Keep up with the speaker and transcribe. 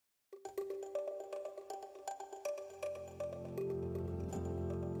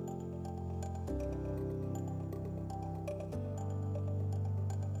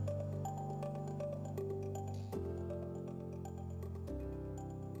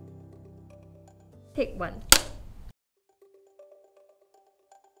Take one.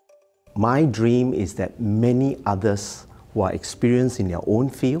 My dream is that many others who are experienced in their own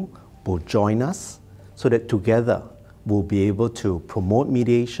field will join us so that together we'll be able to promote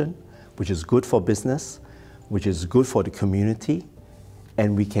mediation, which is good for business, which is good for the community,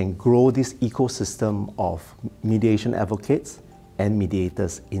 and we can grow this ecosystem of mediation advocates and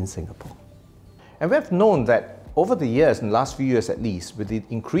mediators in Singapore. And we have known that over the years, in the last few years at least, with the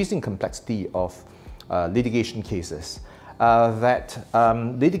increasing complexity of litigation cases,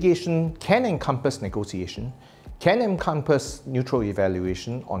 litigation can encompass negotiation, can encompass neutral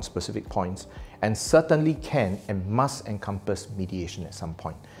evaluation on specific points, and certainly can and must encompass mediation at some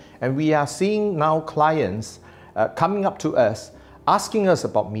point. And we are seeing now clients coming up to us asking us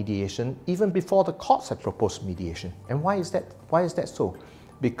about mediation even before the courts have proposed mediation. And why is that? Why is that so?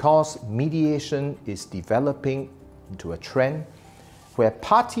 Because mediation is developing into a trend where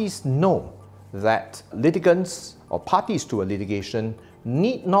parties know that litigants or parties to a litigation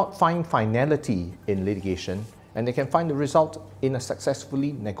need not find finality in litigation, and they can find the result in a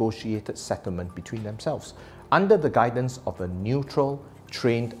successfully negotiated settlement between themselves under the guidance of a neutral,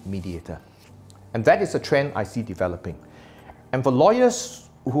 trained mediator. And that is a trend I see developing. And for lawyers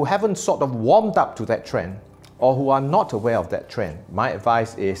who haven't sort of warmed up to that trend, or who are not aware of that trend, my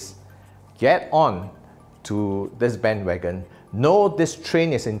advice is get on to this bandwagon. Know this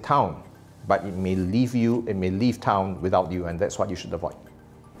train is in town, but it may leave town without you, and that's what you should avoid.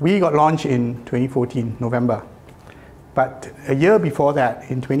 We got launched in 2014, November. But a year before that,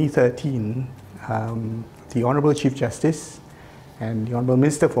 in 2013, the Honourable Chief Justice and the Honourable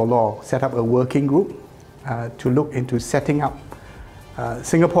Minister for Law set up a working group to look into setting up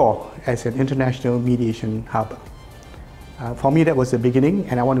Singapore as an international mediation hub. For me, that was the beginning,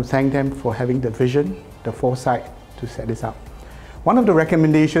 and I want to thank them for having the vision, the foresight to set this up. One of the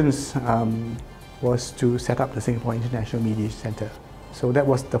recommendations was to set up the Singapore International Mediation Centre. So that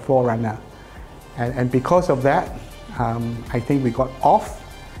was the forerunner. And because of that, I think we got off.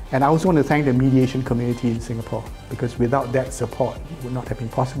 And I also want to thank the mediation community in Singapore, because without that support, it would not have been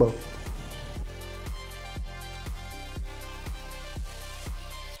possible.